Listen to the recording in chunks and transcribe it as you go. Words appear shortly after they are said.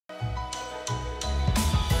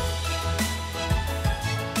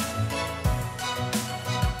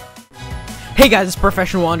Hey guys, it's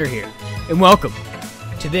Professional Wander here, and welcome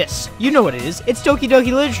to this. You know what it is, it's Doki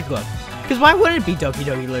Doki Literature Club. Because why wouldn't it be Doki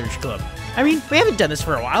Doki Literature Club? I mean, we haven't done this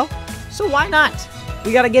for a while, so why not?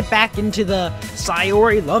 We gotta get back into the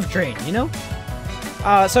Sayori love train, you know?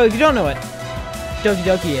 So if you don't know what Doki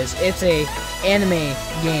Doki is, it's a anime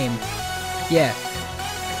game. Yeah.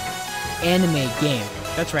 Anime game.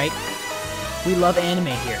 That's right. We love anime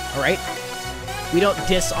here, alright? We don't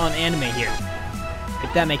diss on anime here,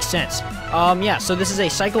 if that makes sense. Yeah, so this is a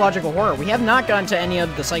psychological horror. We have not gotten to any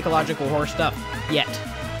of the psychological horror stuff yet.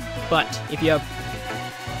 But if you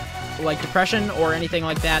have, like, depression or anything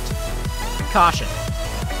like that, caution.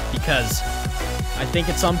 Because I think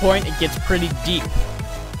at some point it gets pretty deep,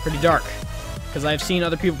 pretty dark. Because I've seen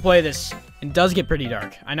other people play this, and it does get pretty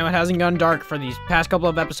dark. I know it hasn't gone dark for these past couple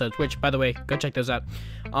of episodes, which, by the way, go check those out.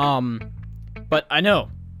 But I know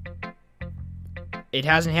it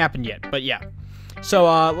hasn't happened yet, but yeah. So,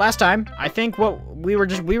 last time, I think we were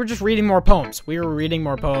just reading more poems. We were reading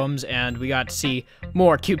more poems, and we got to see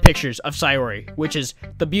more cute pictures of Sayori, which is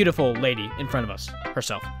the beautiful lady in front of us,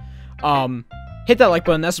 herself. Hit that like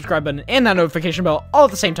button, that subscribe button, and that notification bell all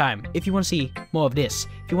at the same time if you want to see more of this.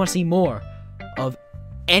 If you want to see more of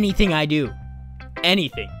anything I do.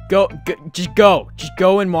 Anything. Just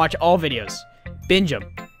go and watch all videos. Binge them.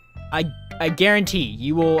 I guarantee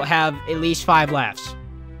you will have at least 5 laughs.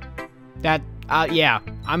 That, yeah,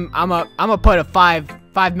 I'm a put a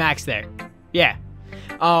 5 max there. Yeah.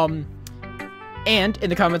 And in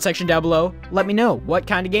the comment section down below, let me know what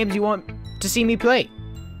kind of games you want to see me play.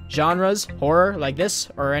 Genres, horror, like this,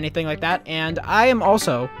 or anything like that. And I am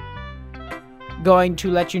also going to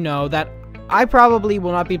let you know that I probably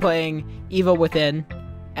will not be playing Evil Within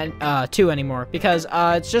and 2 anymore, because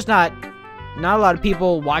it's just not a lot of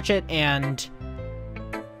people watch it, and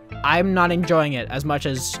I'm not enjoying it as much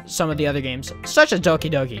as some of the other games, such as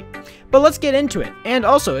Doki Doki. But let's get into it. And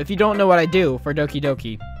also, if you don't know what I do for Doki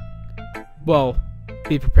Doki, well,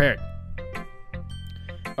 be prepared.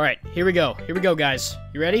 Alright, here we go. Here we go, guys.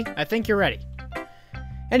 You ready? I think you're ready.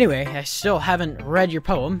 Anyway, I still haven't read your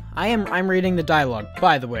poem. I'm reading the dialogue,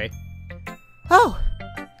 by the way. Oh,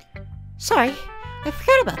 sorry, I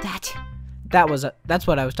forgot about that. That's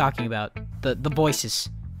what I was talking about. The voices,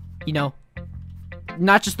 you know,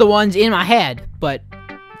 not just the ones in my head, but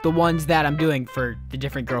the ones that I'm doing for the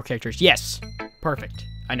different girl characters. Yes, perfect.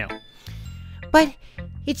 I know. But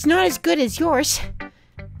it's not as good as yours.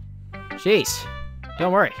 Jeez,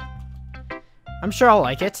 don't worry. I'm sure I'll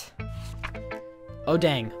like it. Oh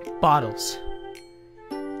dang, bottles.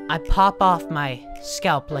 I pop off my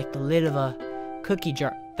scalp like the lid of a cookie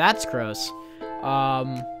jar. That's gross.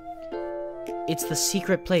 It's the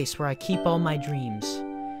secret place where I keep all my dreams.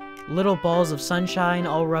 Little balls of sunshine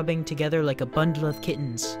all rubbing together like a bundle of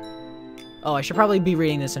kittens. Oh, I should probably be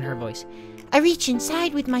reading this in her voice. I reach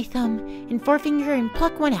inside with my thumb and forefinger and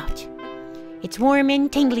pluck one out. It's warm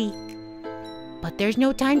and tingly. But there's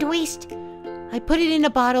no time to waste. I put it in a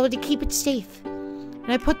bottle to keep it safe.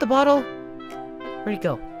 And I put the bottle... Where'd it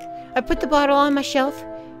go? I put the bottle on my shelf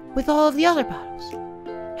with all of the other bottles.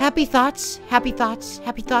 Happy thoughts, happy thoughts,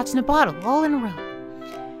 happy thoughts in a bottle, all in a row.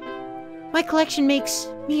 My collection makes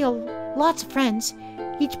me lots of friends.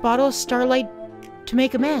 Each bottle is starlight to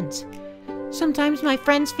make amends. Sometimes my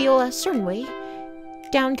friends feel a certain way.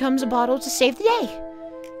 Down comes a bottle to save the day.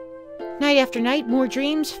 Night after night, more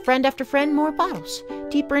dreams, friend after friend, more bottles.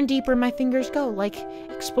 Deeper and deeper my fingers go, like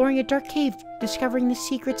exploring a dark cave, discovering the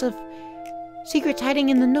secrets hiding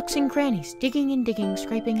in the nooks and crannies, digging and digging,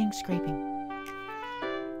 scraping and scraping.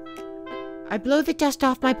 I blow the dust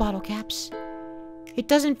off my bottle caps. It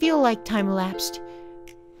doesn't feel like time elapsed.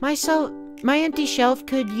 My empty shelf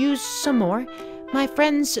could use some more. My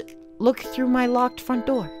friends look through my locked front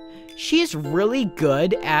door. She is really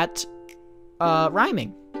good at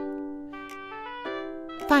rhyming.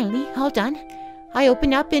 Finally, all done. I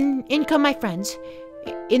open up and in come my friends.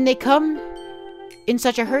 In they come in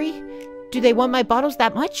such a hurry. Do they want my bottles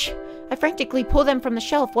that much? I frantically pull them from the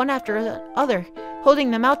shelf, one after the other,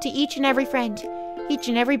 holding them out to each and every friend, each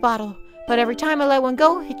and every bottle. But every time I let one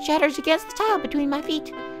go, it shatters against the tile between my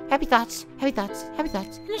feet. Happy thoughts, happy thoughts, happy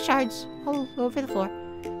thoughts, and it shards all over the floor.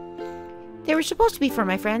 They were supposed to be for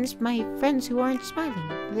my friends who aren't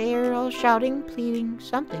smiling. They're all shouting, pleading,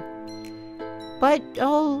 something. But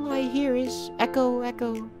all I hear is echo,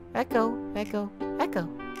 echo, echo, echo, echo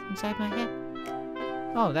inside my head.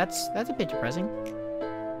 Oh, that's a bit depressing.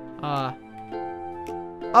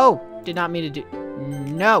 Oh, did not mean to do...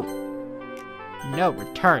 No. No,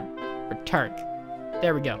 return. Return.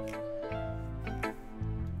 There we go.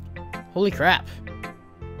 Holy crap.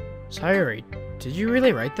 Sayori, did you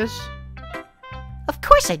really write this? Of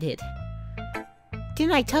course I did.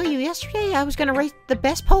 Didn't I tell you yesterday I was gonna write the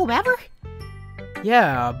best poem ever?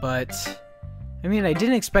 Yeah, but... I mean, I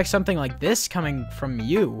didn't expect something like this coming from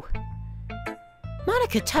you.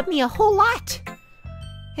 Monica taught me a whole lot.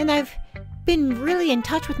 And I've been really in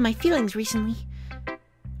touch with my feelings recently.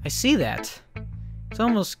 I see that. It's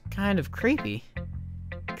almost kind of creepy.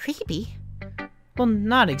 Creepy? Well,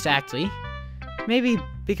 not exactly. Maybe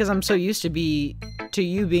because I'm so used to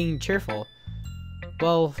you being cheerful.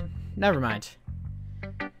 Well, never mind.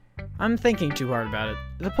 I'm thinking too hard about it.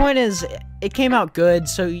 The point is, it came out good,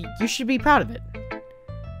 so you should be proud of it.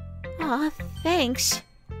 Aw, thanks.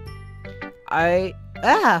 Yeah,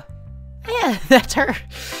 that's her.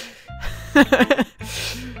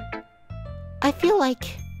 I feel like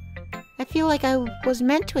I was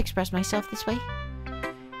meant to express myself this way.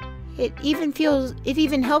 It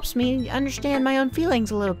even helps me understand my own feelings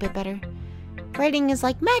a little bit better. Writing is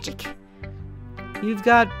like magic. You've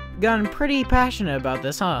gotten pretty passionate about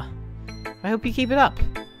this, huh? I hope you keep it up.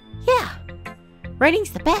 Yeah, writing's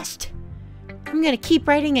the best. I'm gonna keep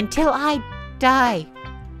writing until I die.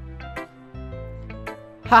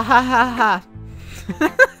 Ha ha ha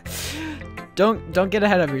ha. Don't get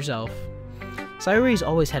ahead of yourself. Sayuri's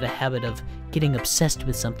always had a habit of getting obsessed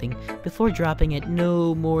with something before dropping it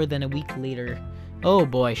no more than a week later. Oh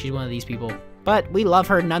boy, she's one of these people. But we love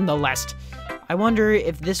her nonetheless. I wonder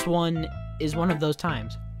if this one is one of those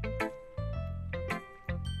times.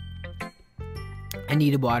 I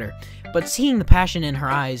needed water, but seeing the passion in her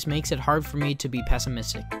eyes makes it hard for me to be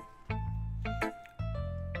pessimistic.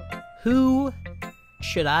 Who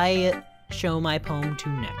should I show my poem to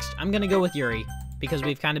next? I'm gonna go with Yuri, because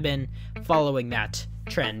we've kind of been following that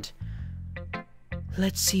trend.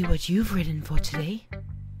 Let's see what you've written for today. ...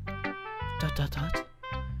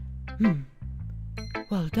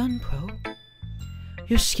 Well done, Pro.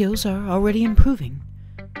 Your skills are already improving.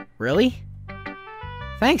 Really?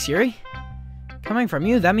 Thanks, Yuri. Coming from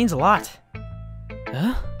you, that means a lot.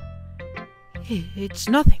 Huh? It's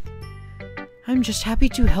nothing. I'm just happy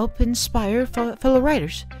to help inspire fellow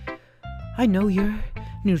writers. I know you're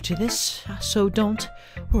new to this, so don't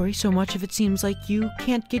worry so much if it seems like you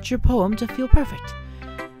can't get your poem to feel perfect.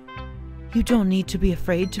 You don't need to be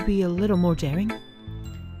afraid to be a little more daring.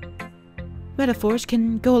 Metaphors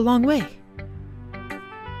can go a long way.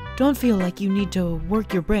 Don't feel like you need to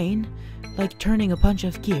work your brain, like turning a bunch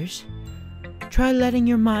of gears. Try letting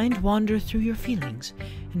your mind wander through your feelings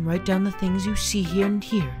and write down the things you see here and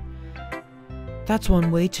here. That's one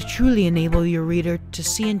way to truly enable your reader to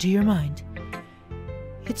see into your mind.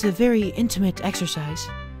 It's a very intimate exercise.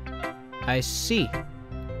 I see.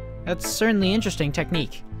 That's certainly an interesting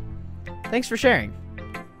technique. Thanks for sharing.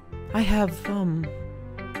 I have,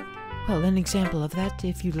 well, an example of that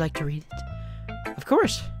if you'd like to read it. Of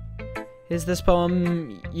course. Is this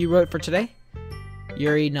poem you wrote for today?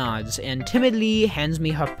 Yuri nods and timidly hands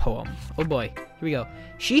me her poem. Oh boy, here we go.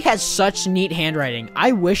 She has such neat handwriting.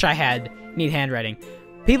 I wish I had neat handwriting.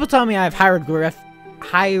 People tell me I have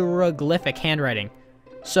hieroglyphic handwriting.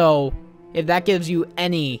 So, if that gives you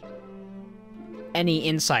any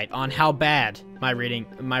insight on how bad my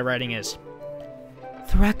writing is.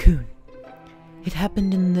 The raccoon. It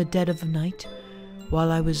happened in the dead of the night, while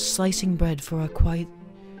I was slicing bread for a quite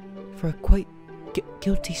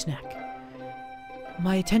guilty snack.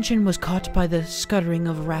 My attention was caught by the scuttering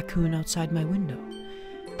of a raccoon outside my window.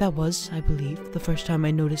 That was, I believe, the first time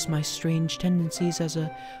I noticed my strange tendencies as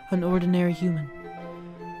an ordinary human.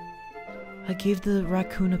 I gave the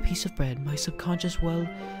raccoon a piece of bread, my subconscious well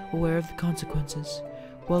aware of the consequences,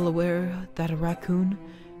 well aware that a raccoon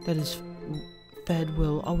that is fed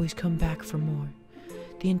will always come back for more.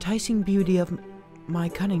 The enticing beauty of my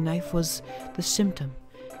cutting knife was the symptom,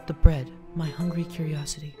 the bread, my hungry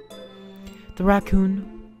curiosity. The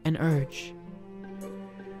raccoon, an urge.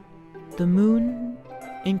 The moon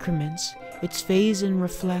increments its phase and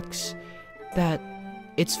reflects that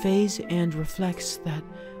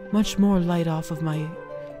much more light off of my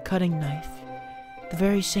cutting knife, the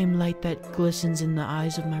very same light that glistens in the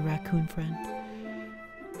eyes of my raccoon friend.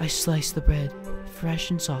 I slice the bread,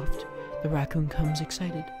 fresh and soft. The raccoon comes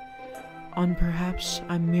excited. On perhaps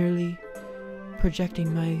I'm merely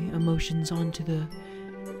projecting my emotions onto the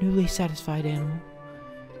newly satisfied animal.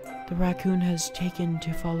 The raccoon has taken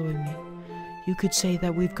to following me. You could say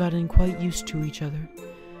that we've gotten quite used to each other.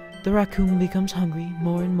 The raccoon becomes hungry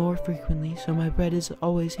more and more frequently, so my bread is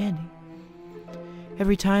always handy.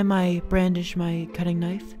 Every time I brandish my cutting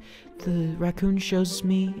knife, the raccoon shows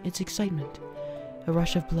me its excitement. A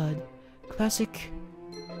rush of blood. Classic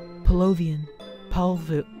Pavlovian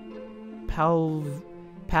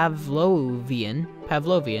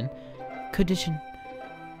condition.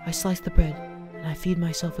 I slice the bread, and I feed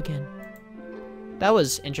myself again. That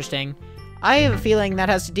was interesting. I have a feeling that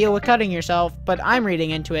has to deal with cutting yourself, but I'm reading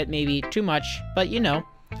into it maybe too much, but you know.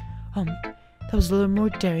 That was a little more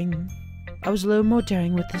daring. I was a little more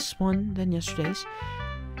daring with this one than yesterday's.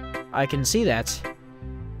 I can see that.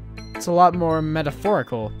 It's a lot more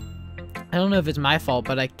metaphorical. I don't know if it's my fault,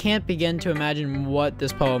 but I can't begin to imagine what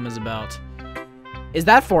this poem is about. Is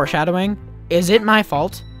that foreshadowing? Is it my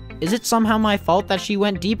fault? Is it somehow my fault that she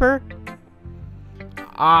went deeper?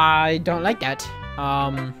 I don't like that.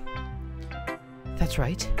 That's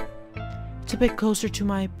right. It's a bit closer to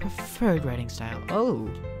my preferred writing style. Oh.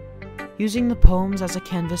 Using the poems as a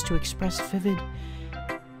canvas to express vivid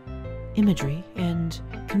imagery and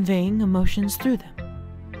conveying emotions through them.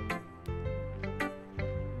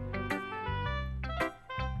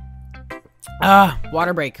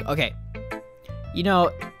 Water break. Okay. You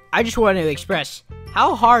know, I just want to express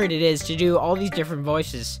how hard it is to do all these different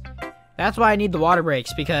voices. That's why I need the water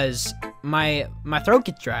breaks, because my throat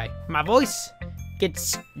gets dry. My voice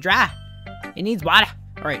gets dry. It needs water.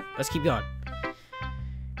 Alright, let's keep going.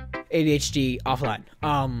 ADHD offline.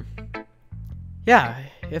 Yeah,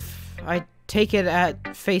 if I take it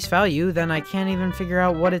at face value, then I can't even figure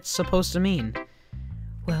out what it's supposed to mean.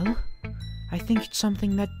 Well, I think it's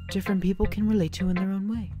something that different people can relate to in their own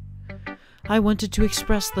way. I wanted to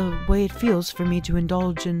express the way it feels for me to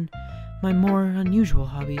indulge in my more unusual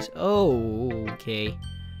hobbies. Oh, okay.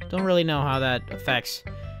 Don't really know how that affects.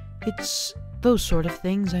 It's those sort of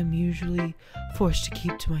things I'm usually forced to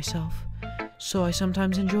keep to myself, so I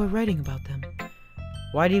sometimes enjoy writing about them.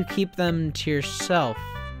 Why do you keep them to yourself?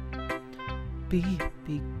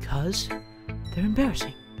 Because they're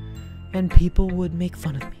embarrassing, and people would make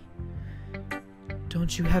fun of me.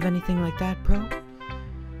 Don't you have anything like that, Pro?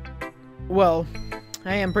 Well,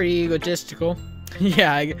 I am pretty egotistical.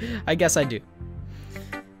 Yeah, I guess I do.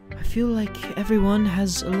 I feel like everyone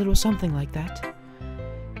has a little something like that.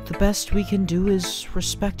 The best we can do is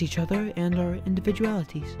respect each other and our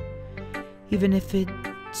individualities, even if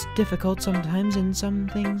it's difficult sometimes and some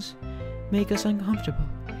things make us uncomfortable.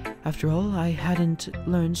 After all, I hadn't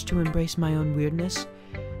learned to embrace my own weirdness.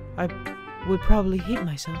 I would probably hate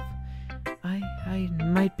myself. I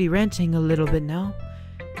might be ranting a little bit now,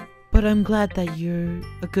 but I'm glad that you're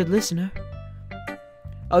a good listener.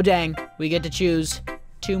 Oh dang, we get to choose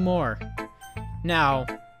 2 more. Now,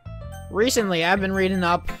 recently I've been reading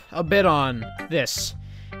up a bit on this,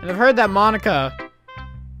 and I've heard that Monica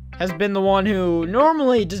has been the one who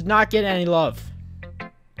normally does not get any love.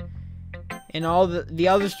 And all the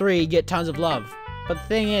other 3 get tons of love. But the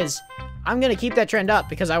thing is, I'm gonna keep that trend up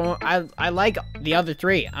because I like the other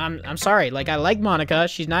 3. I'm sorry, like, I like Monica.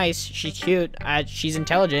 She's nice, she's cute, she's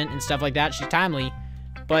intelligent and stuff like that. She's timely,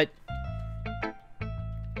 but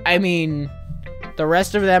I mean, the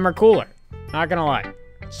rest of them are cooler. Not gonna lie.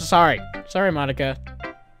 So sorry, Monica.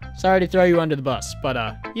 Sorry to throw you under the bus,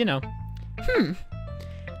 but you know.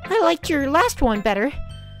 I liked your last one better.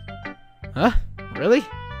 Huh? Really?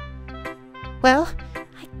 Well,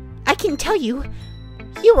 I can tell you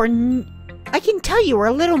were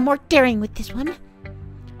a little more daring with this one.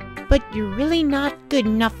 But you're really not good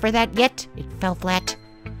enough for that yet. It fell flat.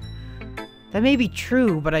 That may be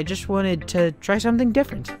true, but I just wanted to try something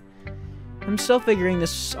different. I'm still figuring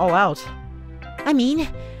this all out. I mean,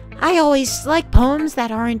 I always like poems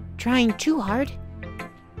that aren't trying too hard.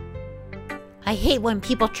 I hate when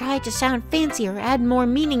people try to sound fancy or add more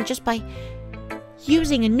meaning just by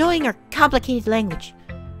using annoying or complicated language.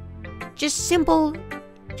 Just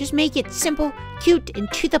make it simple, cute,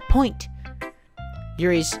 and to the point.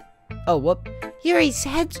 Yuri's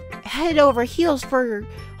head over heels for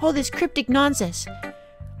all this cryptic nonsense.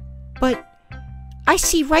 But I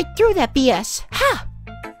see right through that BS. Ha!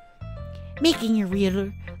 Making your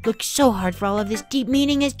reader look so hard for all of this deep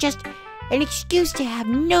meaning is just an excuse to have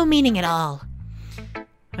no meaning at all.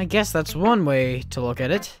 I guess that's one way to look at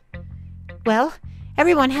it. Well,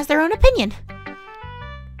 everyone has their own opinion.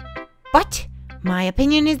 But my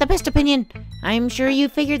opinion is the best opinion. I'm sure you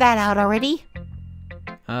figured that out already.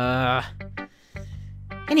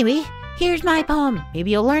 Anyway, here's my poem.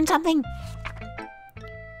 Maybe you'll learn something.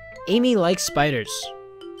 Amy likes spiders.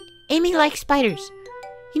 Amy likes spiders.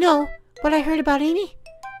 You know what I heard about Amy?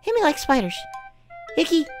 Amy likes spiders.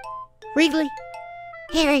 Icky, wriggly,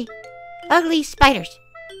 hairy, ugly spiders.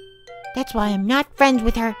 That's why I'm not friends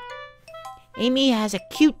with her. Amy has a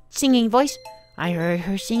cute singing voice. I heard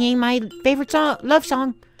her singing my favorite love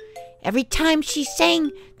song. Every time she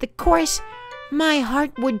sang the chorus, my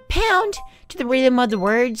heart would pound to the rhythm of the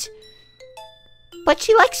words. But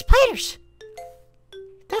she likes spiders.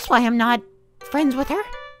 That's why I'm not friends with her.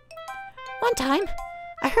 One time,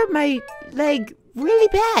 I hurt my leg really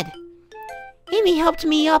bad. Amy helped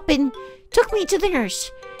me up and took me to the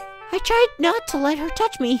nurse. I tried not to let her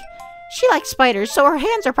touch me. She likes spiders, so her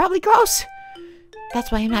hands are probably gross.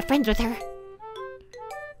 That's why I'm not friends with her.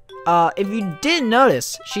 If you didn't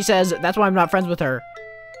notice, she says, that's why I'm not friends with her,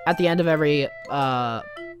 at the end of every,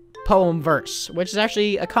 poem verse, which is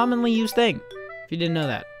actually a commonly used thing, if you didn't know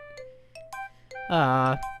that.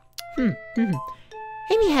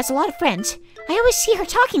 Amy has a lot of friends. I always see her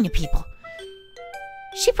talking to people.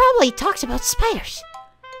 She probably talks about spiders.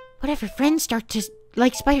 What if her friends start to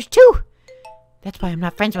like spiders too? That's why I'm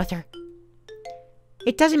not friends with her.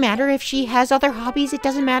 It doesn't matter if she has other hobbies. It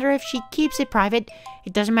doesn't matter if she keeps it private.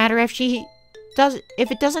 It doesn't matter if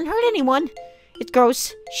it doesn't hurt anyone. It's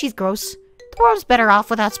gross. She's gross. The world's better off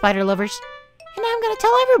without spider lovers. And I'm gonna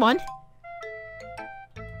tell everyone.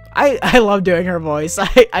 I love doing her voice.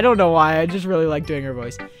 I don't know why. I just really like doing her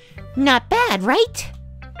voice. Not bad, right?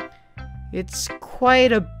 It's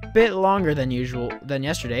quite a bit longer than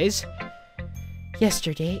yesterday's.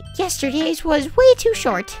 Yesterday's was way too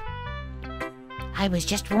short. I was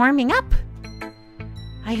just warming up.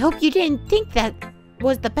 I hope you didn't think that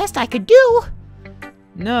was the best I could do.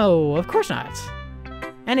 No, of course not.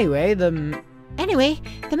 Anyway, the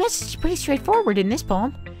message is pretty straightforward in this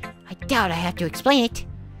poem. I doubt I have to explain it.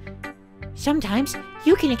 Sometimes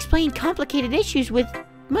you can explain complicated issues with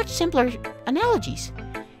much simpler analogies,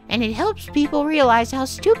 and it helps people realize how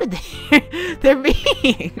stupid they're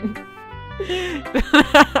being.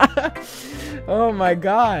 Oh my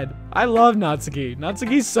god. I love Natsuki.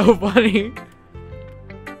 Natsuki's so funny.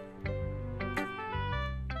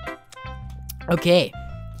 Okay.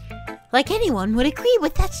 Like anyone would agree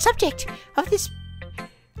with that subject of this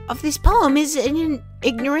poem is an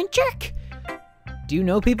ignorant jerk. Do you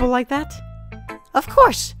know people like that? Of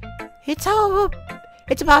course. It's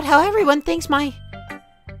about how everyone thinks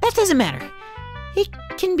that doesn't matter. It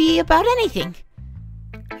can be about anything.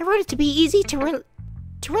 I wrote it to be easy to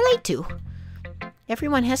relate to.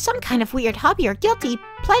 Everyone has some kind of weird hobby or guilty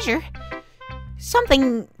pleasure.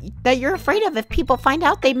 Something that you're afraid of if people find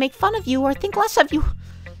out they make fun of you or think less of you.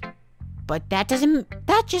 But that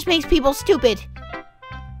just makes people stupid.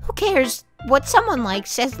 Who cares what someone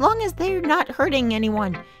likes as long as they're not hurting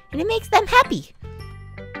anyone and it makes them happy?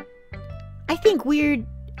 I think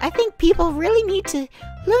people really need to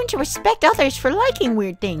learn to respect others for liking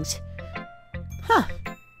weird things. Huh.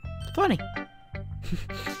 Funny.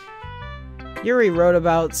 Yuri wrote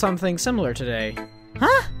about something similar today.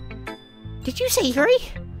 Huh? Did you say Yuri?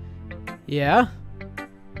 Yeah.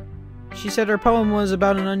 She said her poem was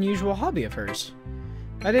about an unusual hobby of hers.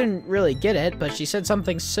 I didn't really get it, but she said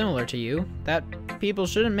something similar to you, that people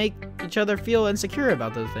shouldn't make each other feel insecure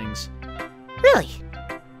about those things. Really?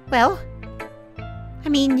 Well, I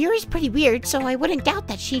mean, Yuri's pretty weird, so I wouldn't doubt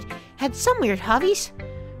that she had some weird hobbies.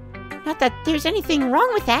 Not that there's anything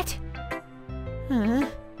wrong with that.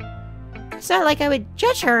 It's not like I would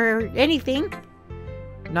judge her or anything.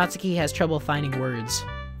 Natsuki has trouble finding words.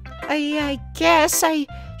 I guess I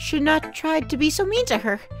should not try to be so mean to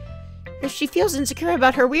her. If she feels insecure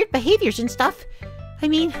about her weird behaviors and stuff. I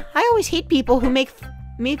mean, I always hate people who make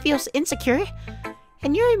me feel insecure.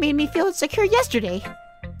 And Yuri made me feel insecure yesterday.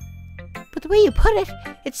 But the way you put it,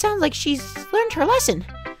 it sounds like she's learned her lesson.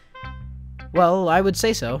 Well, I would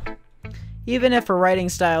say so. Even if her writing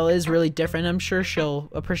style is really different, I'm sure she'll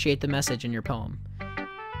appreciate the message in your poem.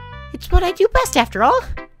 It's what I do best, after all.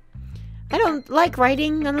 I don't like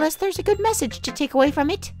writing unless there's a good message to take away from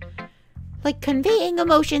it. Like conveying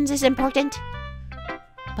emotions is important.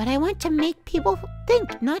 But I want to make people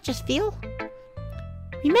think, not just feel.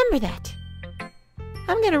 Remember that.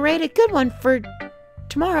 I'm gonna write a good one for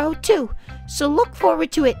tomorrow, too, so look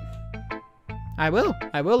forward to it. I will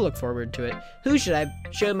look forward to it. Who should I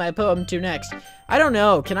show my poem to next? I don't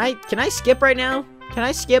know. Can I skip right now? Can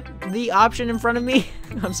I skip the option in front of me?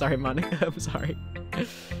 I'm sorry, Monica. I'm sorry.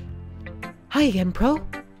 Hi again, Pro.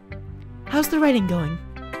 How's the writing going?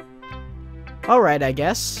 Alright, I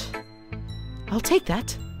guess. I'll take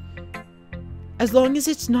that. As long as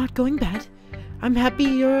it's not going bad, I'm happy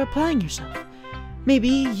you're applying yourself. Maybe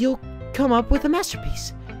you'll come up with a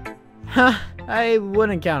masterpiece. Ha! I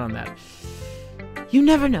wouldn't count on that. You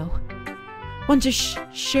never know. Want to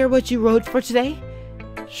share what you wrote for today?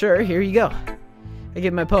 Sure, here you go. I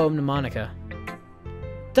give my poem to Monica. ...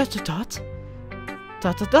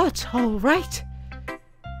 All right.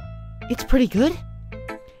 It's pretty good.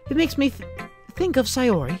 It makes me think of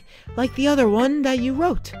Sayori, like the other one that you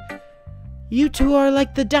wrote. You two are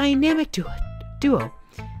like the dynamic duo.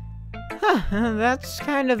 Huh, that's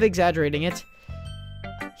kind of exaggerating it.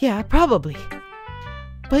 Yeah, probably.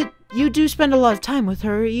 But You do spend a lot of time with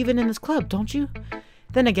her, even in this club, don't you?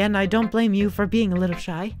 Then again, I don't blame you for being a little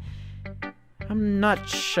shy. I'm not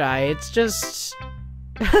shy, it's just...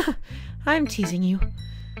 I'm teasing you.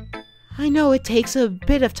 I know it takes a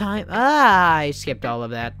bit of time. I skipped all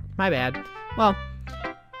of that. My bad. Well,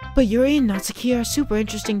 but Yuri and Natsuki are super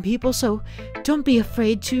interesting people, so don't be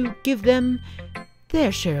afraid to give them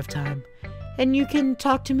their share of time. And you can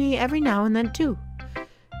talk to me every now and then, too.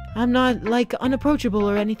 I'm not, like, unapproachable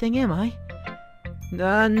or anything, am I?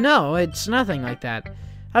 No, it's nothing like that.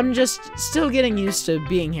 I'm just still getting used to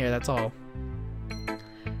being here, that's all.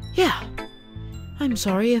 Yeah. I'm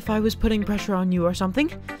sorry if I was putting pressure on you or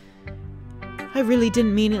something. I really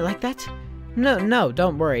didn't mean it like that. No,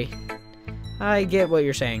 don't worry. I get what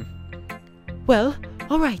you're saying. Well,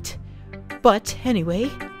 alright. But,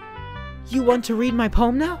 anyway, you want to read my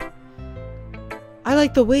poem now? I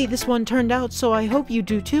like the way this one turned out, so I hope you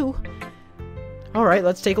do too. Alright,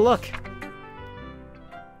 let's take a look.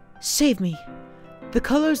 Save me. The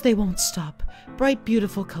colors, they won't stop. Bright,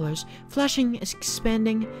 beautiful colors, flashing,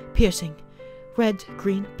 expanding, piercing. Red,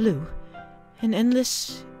 green, blue. An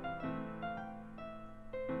endless...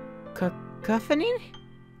 Cacophony?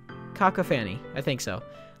 Cacophony, I think so.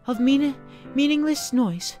 Of meaningless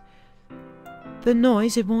noise. The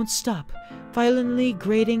noise, it won't stop. Violently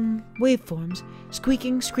grating waveforms,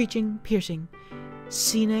 squeaking, screeching, piercing.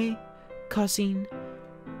 Sine, cosine,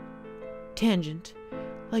 tangent.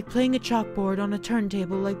 Like playing a chalkboard on a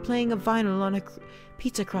turntable, like playing a vinyl on a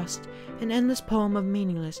pizza crust. An endless poem of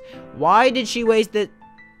meaningless. Why did she waste it?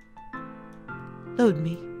 Load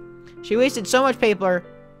me. She wasted so much paper.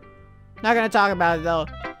 Not gonna talk about it though.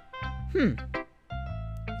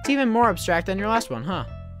 It's even more abstract than your last one, huh?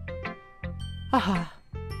 Aha.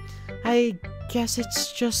 I guess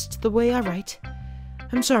it's just the way I write.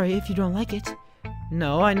 I'm sorry if you don't like it.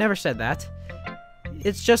 No, I never said that.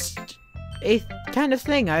 It's just a kind of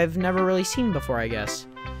thing I've never really seen before, I guess.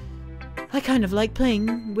 I kind of like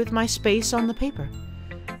playing with my space on the paper.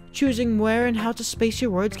 Choosing where and how to space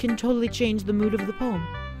your words can totally change the mood of the poem.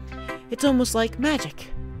 It's almost like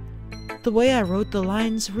magic. The way I wrote the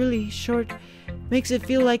lines really short makes it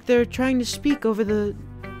feel like they're trying to speak over the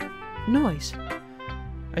noise.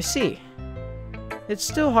 I see. It's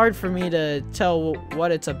still hard for me to tell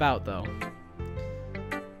what it's about, though.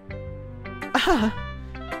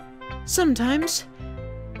 Sometimes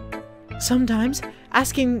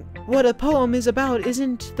asking what a poem is about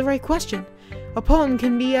isn't the right question. A poem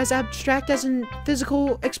can be as abstract as a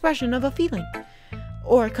physical expression of a feeling,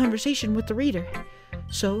 or a conversation with the reader.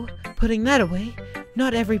 So, putting that away,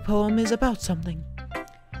 not every poem is about something.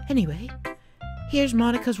 Anyway, here's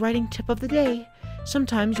Monica's writing tip of the day.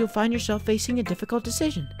 Sometimes you'll find yourself facing a difficult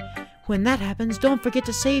decision. When that happens, don't forget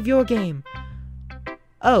to save your game.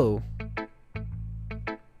 Oh.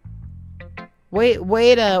 Way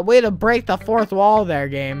to break the fourth wall there,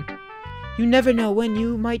 game. You never know when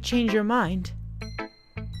you might change your mind.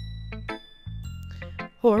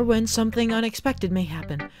 Or when something unexpected may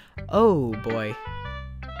happen. Oh, boy.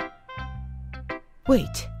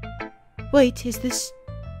 Wait, is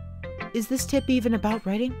this tip even about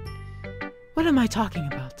writing? What am I talking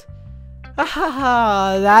about?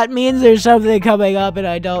 Haha, that means there's something coming up and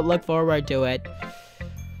I don't look forward to it.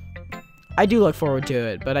 I do look forward to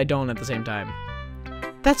it, but I don't at the same time.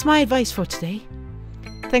 That's my advice for today.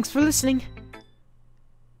 Thanks for listening.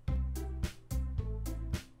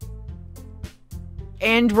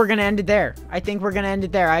 And we're gonna end it there. I think we're gonna end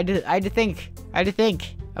it there. I had to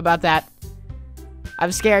think about that.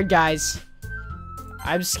 I'm scared, guys.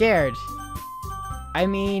 I'm scared. I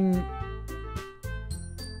mean,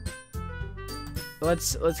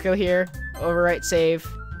 let's go here. Overwrite, save,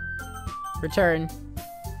 return.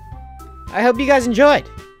 I hope you guys enjoyed.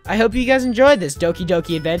 I hope you guys enjoyed this Doki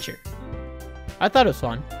Doki adventure. I thought it was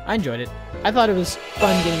fun. I enjoyed it. I thought it was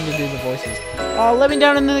fun getting to do the voices. Let me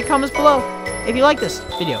down in the comments below if you like this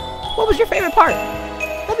video. What was your favorite part?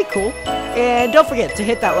 That'd be cool. And don't forget to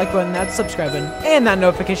hit that like button, that subscribe button, and that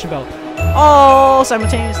notification bell all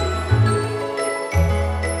simultaneously.